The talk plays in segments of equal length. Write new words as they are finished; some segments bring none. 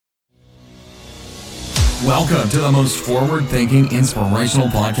Welcome to the most forward-thinking, inspirational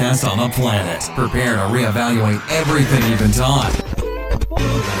podcast on the planet. Prepare to reevaluate everything you've been taught.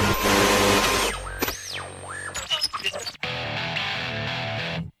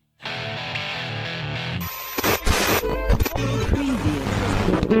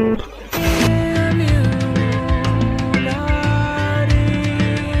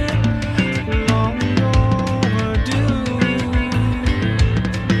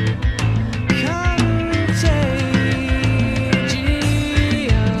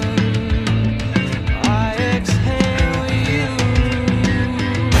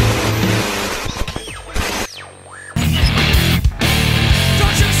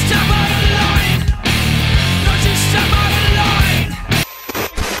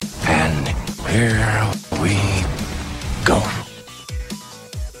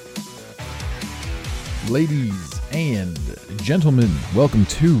 Ladies and gentlemen, welcome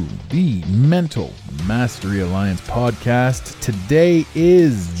to the Mental Mastery Alliance podcast. Today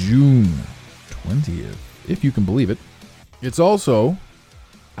is June 20th, if you can believe it. It's also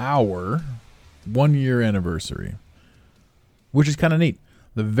our 1-year anniversary, which is kind of neat.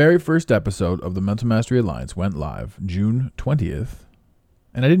 The very first episode of the Mental Mastery Alliance went live June 20th,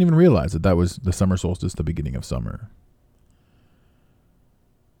 and I didn't even realize that was the summer solstice, the beginning of summer.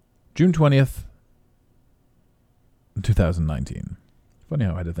 June 20th, 2019. Funny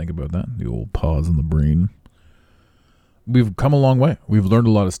how I had to think about that. The old pause in the brain. We've come a long way. We've learned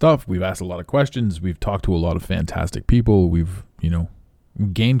a lot of stuff. We've asked a lot of questions. We've talked to a lot of fantastic people. We've,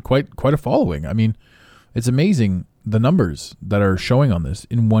 gained quite a following. I mean, it's amazing the numbers that are showing on this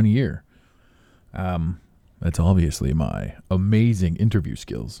in 1 year. That's obviously my amazing interview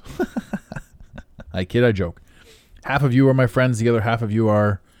skills. I kid, I joke. Half of you are my friends. The other half of you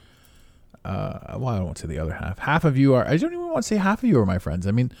are I don't want to say the other half. Half of you are, I don't even want to say half of you are my friends.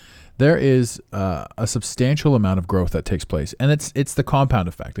 I mean, there is a substantial amount of growth that takes place. And it's the compound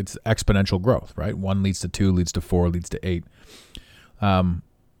effect. It's exponential growth, right? 1 leads to 2, leads to 4, leads to 8. And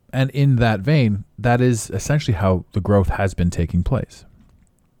in that vein, that is essentially how the growth has been taking place.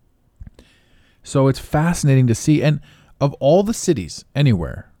 So it's fascinating to see. And of all the cities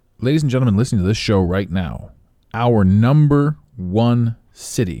anywhere, ladies and gentlemen listening to this show right now, our number one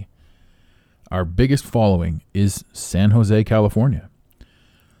city, our biggest following, is San Jose, California.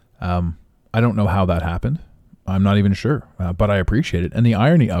 I don't know how that happened. I'm not even sure, but I appreciate it. And the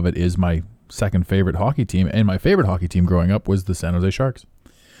irony of it is my second favorite hockey team, and my favorite hockey team growing up was the San Jose Sharks.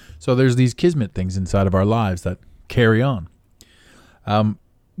 So there's these kismet things inside of our lives that carry on.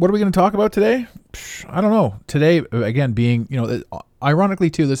 What are we going to talk about today? I don't know. Today, again, being, ironically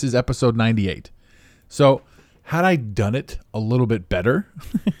too, this is episode 98. So had I done it a little bit better,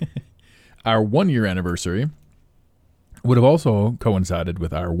 our 1-year anniversary would have also coincided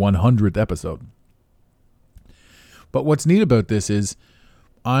with our 100th episode. But what's neat about this is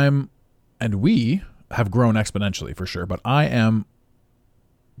we have grown exponentially for sure, but I am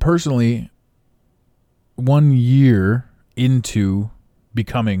personally 1 year into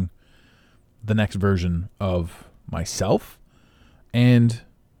becoming the next version of myself and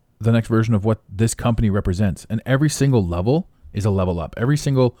the next version of what this company represents. And every single level is a level up. Every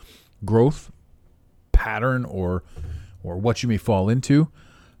single growth pattern or what you may fall into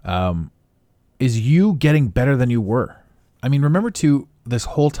is you getting better than you were. I mean, remember too, this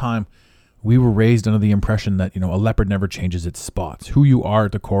whole time we were raised under the impression that, a leopard never changes its spots. Who you are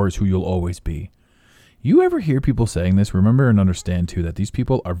at the core is who you'll always be. You ever hear people saying this? Remember and understand too that these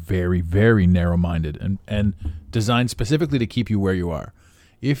people are very, very narrow-minded and designed specifically to keep you where you are.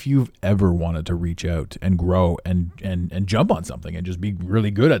 If you've ever wanted to reach out and grow and jump on something and just be really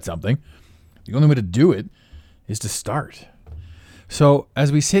good at something, the only way to do it is to start. So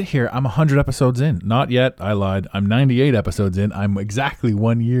as we sit here, I'm 100 episodes in. Not yet, I lied. I'm 98 episodes in. I'm exactly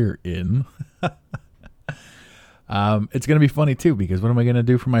 1 year in. It's going to be funny too, because what am I going to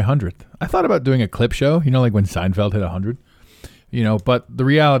do for my 100th? I thought about doing a clip show, like when Seinfeld hit 100. But the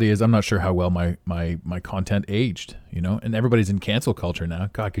reality is I'm not sure how well my content aged, and everybody's in cancel culture now.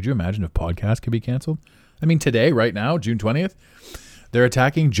 God, could you imagine if podcasts could be canceled? I mean, today, right now, June 20th, they're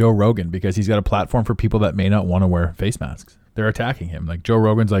attacking Joe Rogan because he's got a platform for people that may not want to wear face masks. They're attacking him. Like, Joe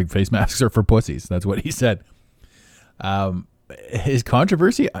Rogan's like, face masks are for pussies. That's what he said. His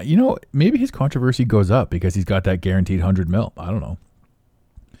controversy, maybe his controversy goes up because he's got that guaranteed 100 mil. I don't know.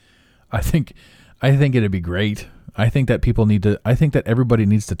 I think it'd be great. I think that everybody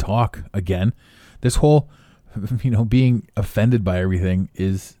needs to talk again. This whole, being offended by everything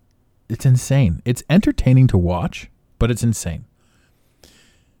it's insane. It's entertaining to watch, but it's insane.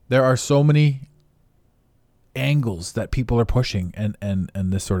 There are so many angles that people are pushing and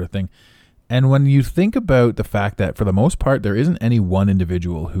this sort of thing. And when you think about the fact that for the most part, there isn't any one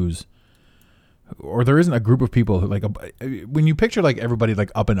individual or there isn't a group of people who when you picture like everybody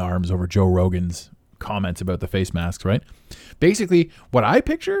like up in arms over Joe Rogan's comments about the face masks, right? Basically, what I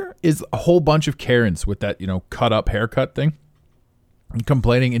picture is a whole bunch of Karens with that, cut up haircut thing,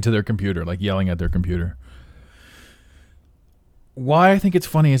 complaining into their computer, like yelling at their computer. Why I think it's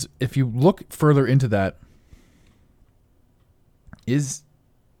funny is if you look further into that, is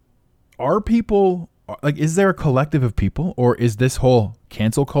there a collective of people, or is this whole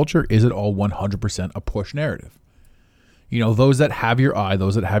cancel culture, is it all 100% a push narrative? Those that have your eye,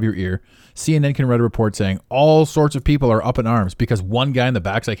 those that have your ear. CNN can write a report saying all sorts of people are up in arms because one guy in the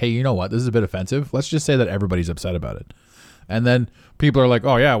back's like, hey, you know what? This is a bit offensive. Let's just say that everybody's upset about it. And then people are like,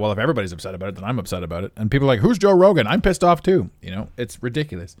 oh, yeah, well, if everybody's upset about it, then I'm upset about it. And people are like, who's Joe Rogan? I'm pissed off, too. It's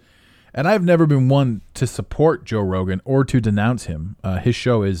ridiculous. And I've never been one to support Joe Rogan or to denounce him. His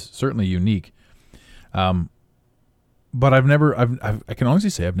show is certainly unique. But I can honestly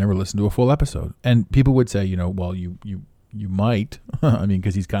say I've never listened to a full episode. And people would say, well, you might,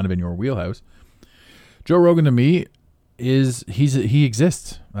 because he's kind of in your wheelhouse. Joe Rogan to me he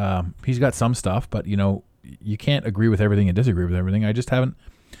exists. He's got some stuff, but you can't agree with everything and disagree with everything.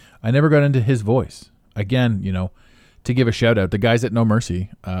 I never got into his voice. Again, to give a shout out, the guys at No Mercy,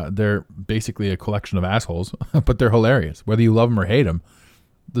 they're basically a collection of assholes, but they're hilarious. Whether you love them or hate them,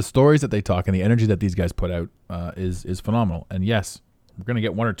 the stories that they talk and the energy that these guys put out is phenomenal. And yes, we're going to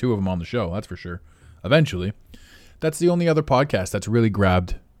get one or two of them on the show. That's for sure. Eventually. That's the only other podcast that's really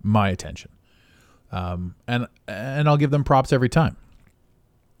grabbed my attention. And I'll give them props every time.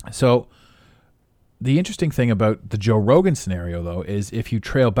 So the interesting thing about the Joe Rogan scenario, though, is if you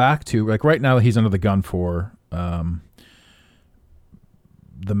trail back to, like right now, he's under the gun for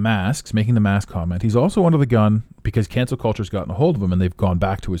the masks, making the mask comment. He's also under the gun because cancel culture's gotten a hold of him and they've gone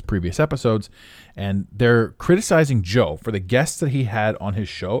back to his previous episodes and they're criticizing Joe for the guests that he had on his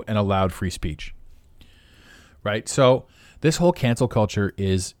show and allowed free speech. Right? So this whole cancel culture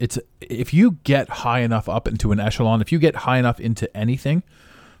if you get high enough up into an echelon, if you get high enough into anything,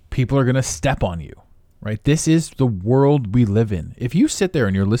 people are going to step on you. Right? This is the world we live in. If you sit there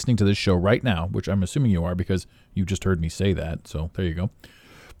and you're listening to this show right now, which I'm assuming you are because you just heard me say that. So there you go.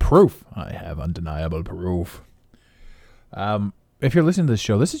 Proof. I have undeniable proof. If you're listening to this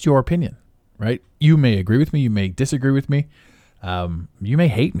show, this is your opinion, right? You may agree with me. You may disagree with me. You may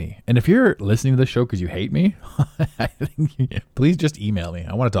hate me. And if you're listening to this show because you hate me, please just email me.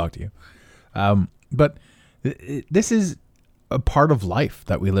 I want to talk to you. But this is a part of life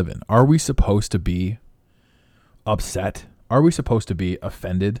that we live in. Are we supposed to be upset? Are we supposed to be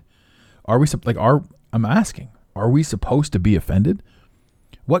offended? I'm asking, are we supposed to be offended?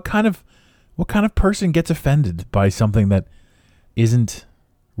 What kind of person gets offended by something that isn't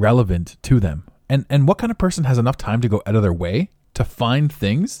relevant to them? And what kind of person has enough time to go out of their way to find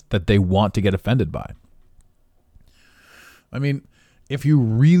things that they want to get offended by? I mean, if you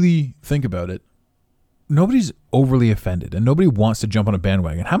really think about it, nobody's overly offended and nobody wants to jump on a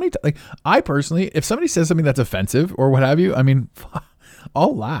bandwagon. I personally, if somebody says something that's offensive or what have you,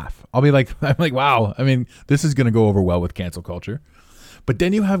 I'll laugh. I'll be like, wow. This is going to go over well with cancel culture. But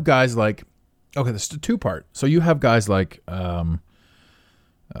then you have guys like, okay, this is a two-part. So you have guys like,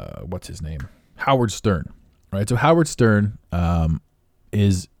 what's his name? Howard Stern, right? So Howard Stern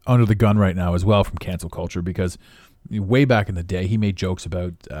is under the gun right now as well from cancel culture because way back in the day, he made jokes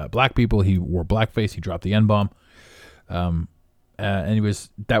about black people. He wore blackface. He dropped the N-bomb. And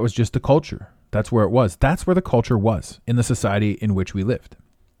that was just the culture. That's where it was. That's where the culture was in the society in which we lived.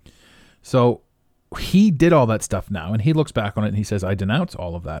 So he did all that stuff now, and he looks back on it and he says, I denounce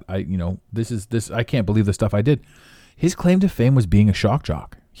all of that. I can't believe the stuff I did. His claim to fame was being a shock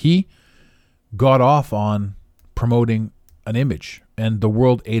jock. He got off on promoting an image and the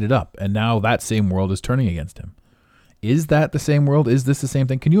world ate it up. And now that same world is turning against him. Is that the same world? Is this the same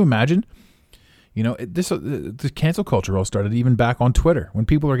thing? Can you imagine? The cancel culture all started even back on Twitter when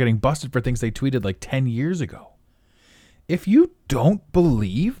people are getting busted for things they tweeted like 10 years ago. If you don't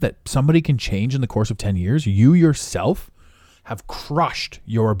believe that somebody can change in the course of 10 years, you yourself have crushed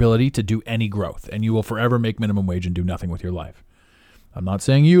your ability to do any growth, and you will forever make minimum wage and do nothing with your life. I'm not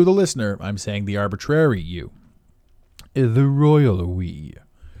saying you, the listener. I'm saying the arbitrary you. The royal we.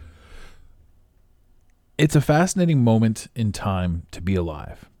 It's a fascinating moment in time to be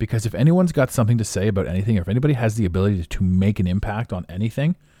alive, because if anyone's got something to say about anything, or if anybody has the ability to make an impact on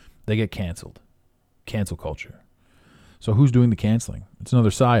anything, they get canceled. Cancel culture. So who's doing the canceling? It's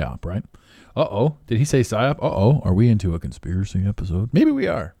another psyop, right? Uh-oh. Did he say psyop? Uh-oh. Are we into a conspiracy episode? Maybe we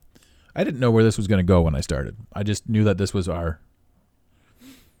are. I didn't know where this was going to go when I started. I just knew that this was our...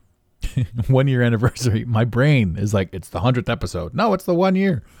 1 year anniversary. My brain is like, it's the 100th episode. No, it's the 1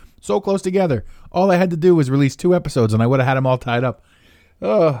 year. So close together. All I had to do was release 2 episodes and I would have had them all tied up.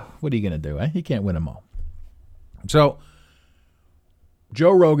 Oh, what are you going to do? You can't win them all. So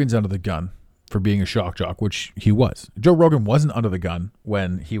Joe Rogan's under the gun for being a shock jock, which he was. Joe Rogan wasn't under the gun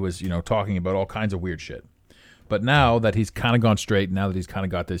when he was, talking about all kinds of weird shit. But now that he's kind of gone straight, now that he's kind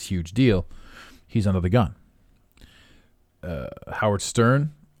of got this huge deal, he's under the gun. Howard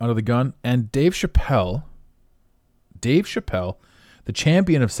Stern under the gun, and Dave Chappelle, the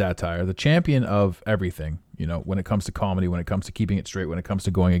champion of satire, the champion of everything, when it comes to comedy, when it comes to keeping it straight, when it comes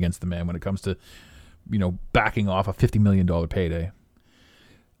to going against the man, when it comes to, backing off a $50 million payday.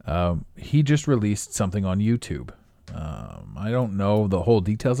 He just released something on YouTube. I don't know the whole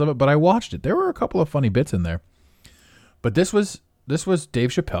details of it, but I watched it. There were a couple of funny bits in there. But this was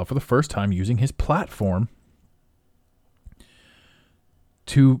Dave Chappelle for the first time using his platform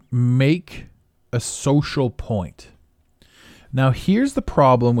to make a social point. Now, here's the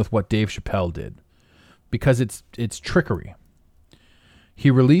problem with what Dave Chappelle did, because it's trickery. He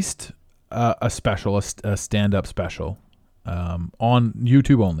released a special, a stand-up special, on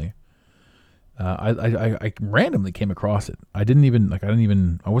YouTube only. I randomly came across it. I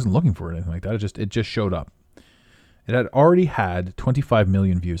wasn't looking for it or anything like that. It just showed up. It had already had 25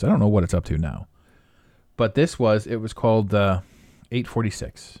 million views. I don't know what it's up to now, but it was called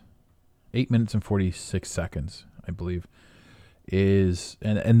 8:46, 8 minutes and 46 seconds, I believe.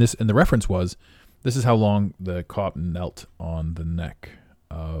 And the reference was, this is how long the cop knelt on the neck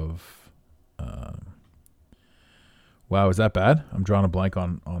of. Wow, is that bad? I'm drawing a blank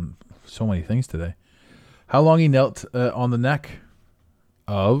on so many things today. How long he knelt on the neck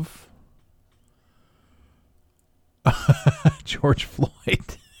of George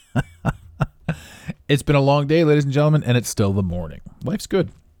Floyd. It's been a long day, ladies and gentlemen, and it's still the morning. Life's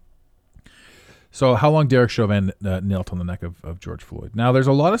good. So how long Derek Chauvin knelt on the neck of George Floyd. Now, there's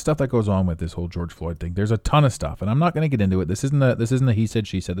a lot of stuff that goes on with this whole George Floyd thing. There's a ton of stuff, and I'm not going to get into it. This isn't a he said,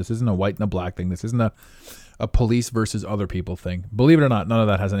 she said. This isn't a white and a black thing. This isn't a police versus other people thing. Believe it or not, none of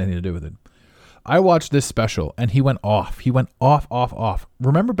that has anything to do with it. I watched this special, and he went off. He went off.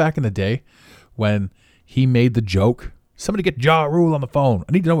 Remember back in the day when he made the joke, somebody get Ja Rule on the phone.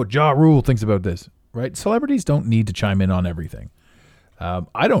 I need to know what Ja Rule thinks about this, right? Celebrities don't need to chime in on everything.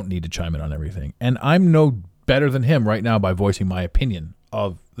 I don't need to chime in on everything. And I'm no better than him right now by voicing my opinion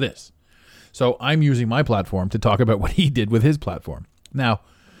of this. So I'm using my platform to talk about what he did with his platform. Now,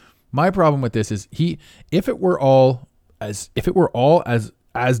 my problem with this is if it were all as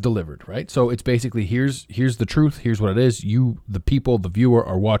delivered, right? So it's basically here's the truth, here's what it is. You, the people, the viewer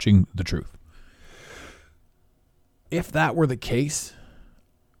are watching the truth. If that were the case,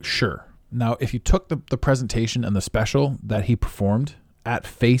 sure. Now, if you took the presentation and the special that he performed at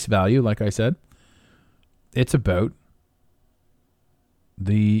face value, like I said, it's about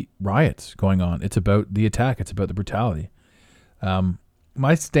the riots going on. It's about the attack. It's about the brutality.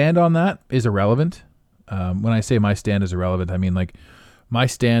 My stand on that is irrelevant. When I say my stand is irrelevant, I mean like my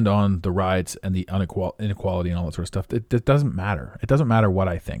stand on the riots and the inequality and all that sort of stuff. It doesn't matter. It doesn't matter what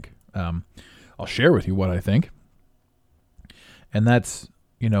I think. I'll share with you what I think. And that's,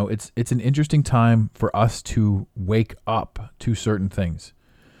 it's an interesting time for us to wake up to certain things.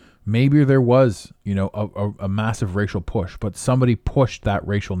 Maybe there was, a massive racial push, but somebody pushed that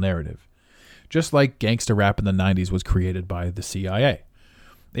racial narrative. Just like gangster rap in the 90s was created by the CIA.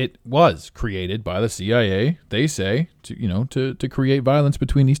 It was created by the CIA, they say, to create violence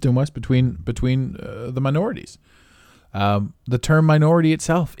between East and West, between the minorities. The term minority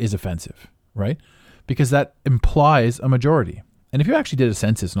itself is offensive, right? Because that implies a majority. And if you actually did a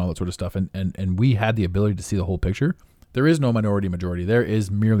census and all that sort of stuff, and we had the ability to see the whole picture, there is no minority majority. There is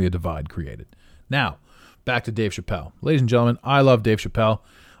merely a divide created. Now, back to Dave Chappelle. Ladies and gentlemen, I love Dave Chappelle.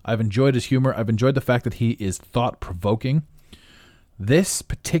 I've enjoyed his humor. I've enjoyed the fact that he is thought-provoking. This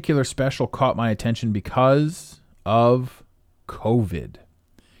particular special caught my attention because of COVID.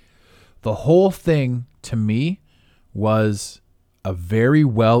 The whole thing, to me, was a very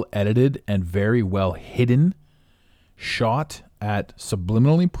well-edited and very well-hidden shot at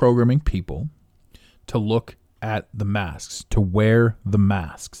subliminally programming people to look at the masks, to wear the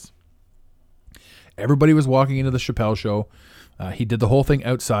masks. Everybody was walking into the Chappelle show. He did the whole thing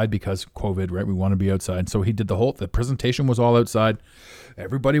outside because COVID, right? We want to be outside. So he did the presentation was all outside.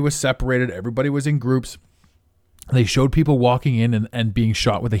 Everybody was separated. Everybody was in groups. They showed people walking in and being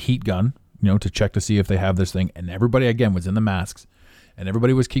shot with a heat gun, to check to see if they have this thing. And everybody, again, was in the masks. And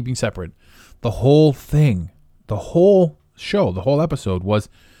everybody was keeping separate. The whole thing, the whole show, the whole episode was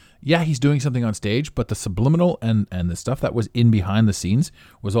Yeah, he's doing something on stage, but the subliminal and the stuff that was in behind the scenes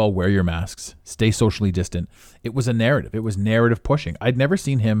was all wear your masks, stay socially distant. It was a narrative. It was narrative pushing. I'd never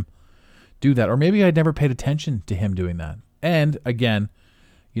seen him do that, or maybe I'd never paid attention to him doing that. And again,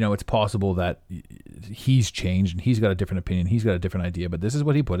 it's possible that he's changed and he's got a different opinion. He's got a different idea, but this is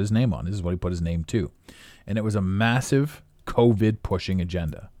what he put his name on. This is what he put his name to. And it was a massive COVID pushing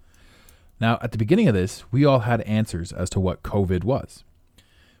agenda. Now, at the beginning of this, we all had answers as to what COVID was.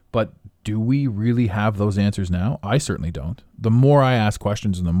 But do we really have those answers now? I certainly don't. The more I asked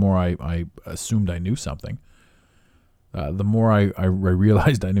questions and the more I assumed I knew something, the more I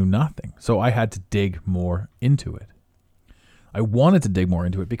realized I knew nothing. So I had to dig more into it. I wanted to dig more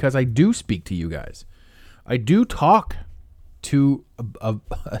into it because I do speak to you guys. I do talk to a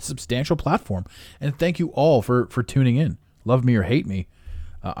substantial platform. And thank you all for tuning in. Love me or hate me.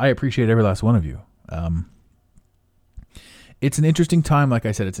 I appreciate every last one of you. It's an interesting time. Like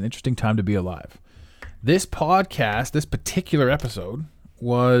I said, it's an interesting time to be alive. This podcast, this particular episode,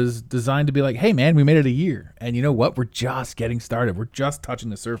 was designed to be like, hey, man, we made it a year. And you know what? We're just getting started. We're just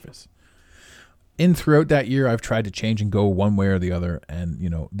touching the surface. Throughout that year, I've tried to change and go one way or the other. And,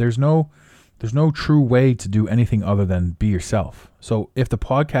 there's no true way to do anything other than be yourself. So if the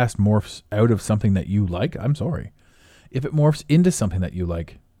podcast morphs out of something that you like, I'm sorry. If it morphs into something that you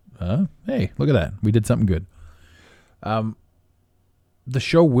like, hey, look at that. We did something good. The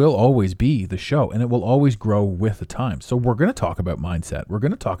show will always be the show, and it will always grow with the time. So we're going to talk about mindset. We're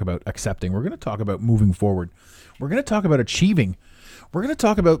going to talk about accepting. We're going to talk about moving forward. We're going to talk about achieving. We're going to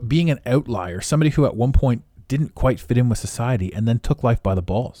talk about being an outlier, somebody who at one point didn't quite fit in with society and then took life by the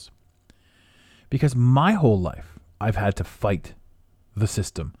balls. Because my whole life, I've had to fight the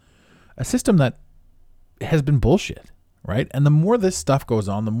system, a system that has been bullshit, right? And the more this stuff goes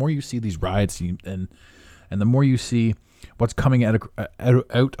on, the more you see these riots and the more you see what's coming out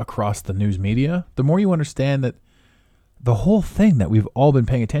across the news media, the more you understand that the whole thing that we've all been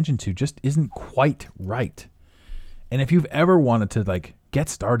paying attention to just isn't quite right. And if you've ever wanted to get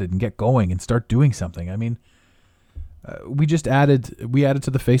started and get going and start doing something, I mean, we added to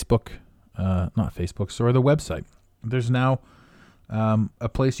the the website. There's now a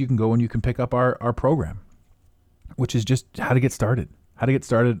place you can go and you can pick up our program, which is just how to get started. How to get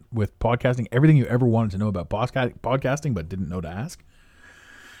started with podcasting, everything you ever wanted to know about podcasting but didn't know to ask.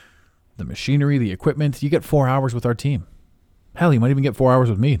 The machinery, the equipment. You get 4 hours with our team. Hell, you might even get 4 hours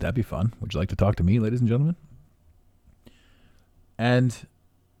with me. That'd be fun. Would you like to talk to me, ladies and gentlemen? And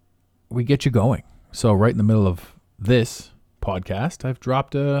we get you going. So right in the middle of this podcast, I've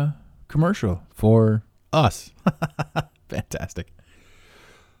dropped a commercial for us. Fantastic.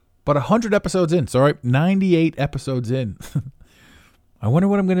 But 100 episodes in. Sorry, 98 episodes in. I wonder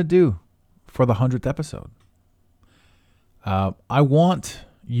what I'm going to do for the 100th episode. I want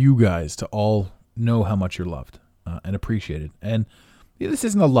you guys to all know how much you're loved and appreciated. And this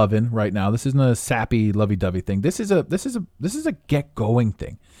isn't a love-in right now. This isn't a sappy, lovey-dovey thing. This is a get-going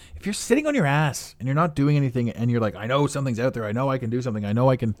thing. If you're sitting on your ass and you're not doing anything and you're like, I know something's out there. I know I can do something. I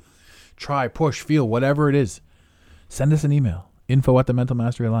know I can try, push, feel, whatever it is. Send us an email. info@the Mental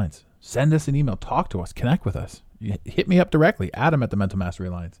Mastery Alliance. Send us an email. Talk to us. Connect with us. Hit me up directly, Adam at the Mental Mastery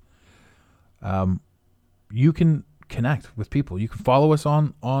Alliance. You can connect with people. You can follow us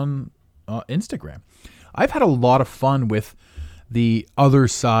on Instagram. I've had a lot of fun with the other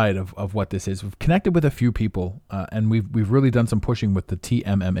side of what this is. We've connected with a few people, and we've really done some pushing with the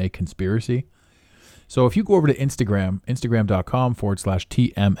TMMA conspiracy. So if you go over to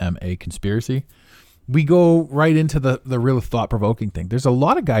Instagram.com/TMMA conspiracy, we go right into the real thought-provoking thing. There's a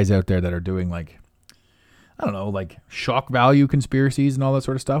lot of guys out there that are doing shock value conspiracies and all that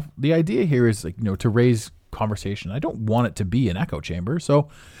sort of stuff. The idea here is to raise conversation. I don't want it to be an echo chamber. So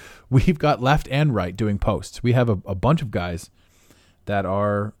we've got left and right doing posts. We have a bunch of guys that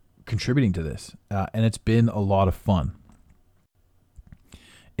are contributing to this. And it's been a lot of fun.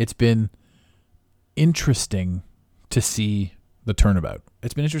 It's been interesting to see the turnabout.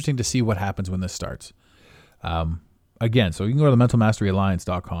 It's been interesting to see what happens when this starts. Again, so you can go to the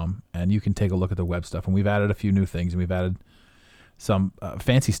mentalmasteryalliance.com and you can take a look at the web stuff. And we've added a few new things and we've added some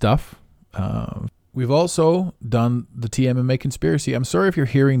fancy stuff. We've also done the TMMA conspiracy. I'm sorry if you're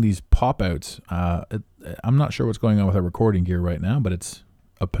hearing these pop-outs. I'm not sure what's going on with our recording gear right now, but it's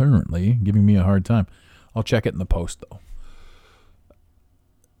apparently giving me a hard time. I'll check it in the post, though.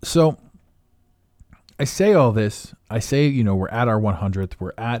 So I say all this. I say, we're at our 100th.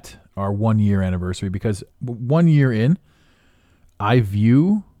 We're at our 1 year anniversary because 1 year in, I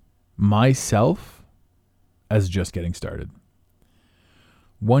view myself as just getting started.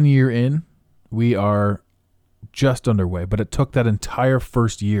 1 year in, we are just underway, but it took that entire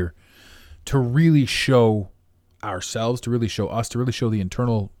first year to really show ourselves, to really show us, to really show the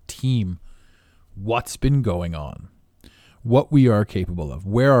internal team what's been going on, what we are capable of,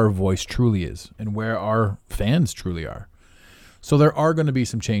 where our voice truly is, and where our fans truly are. So there are going to be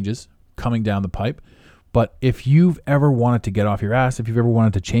some changes coming down the pipe, but if you've ever wanted to get off your ass, if you've ever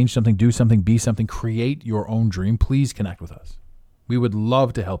wanted to change something, do something, be something, create your own dream, please connect with us. We would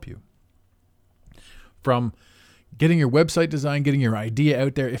love to help you. From getting your website design, getting your idea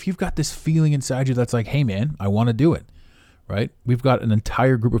out there, if you've got this feeling inside you that's like, hey man, I want to do it, right? We've got an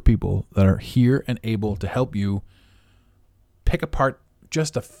entire group of people that are here and able to help you pick apart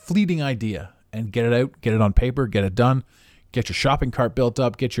just a fleeting idea and get it out, get it on paper, get it done, get your shopping cart built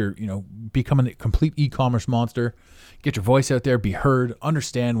up, get your, become a complete e-commerce monster, get your voice out there, be heard,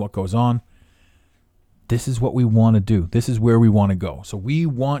 understand what goes on. This is what we want to do. This is where we want to go. So we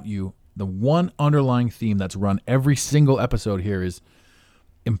want you, the one underlying theme that's run every single episode here is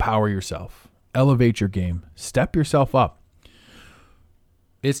empower yourself, elevate your game, step yourself up.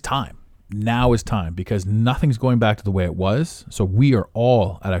 It's time. Now is time, because nothing's going back to the way it was. So we are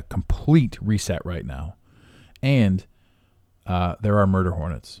all at a complete reset right now. And there are murder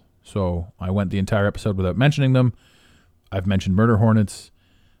hornets. So I went the entire episode without mentioning them. I've mentioned murder hornets.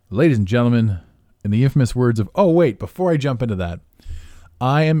 Ladies and gentlemen, in the infamous words of, oh wait, before I jump into that,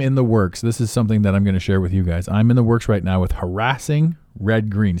 I am in the works. This is something that I'm going to share with you guys. I'm in the works right now with harassing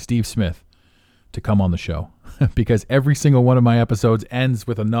Red Green, Steve Smith, to come on the show. Because every single one of my episodes ends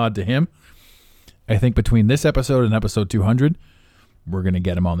with a nod to him. I think between this episode and episode 200, we're going to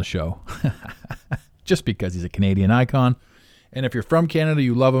get him on the show. Just because he's a Canadian icon. And if you're from Canada,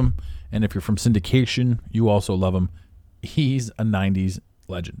 you love him. And if you're from syndication, you also love him. He's a 90s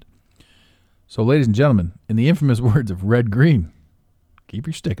legend. So, ladies and gentlemen, in the infamous words of Red Green, keep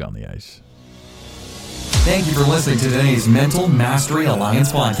your stick on the ice. Thank you for listening to today's Mental Mastery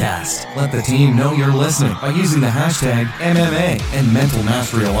Alliance podcast. Let the team know you're listening by using the hashtag MMA and Mental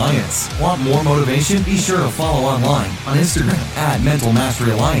Mastery Alliance. Want more motivation? Be sure to follow online on Instagram at Mental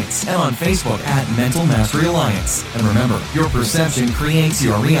Mastery Alliance and on Facebook at Mental Mastery Alliance. And remember, your perception creates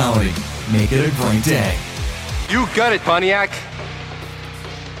your reality. Make it a great day. You got it, Pontiac.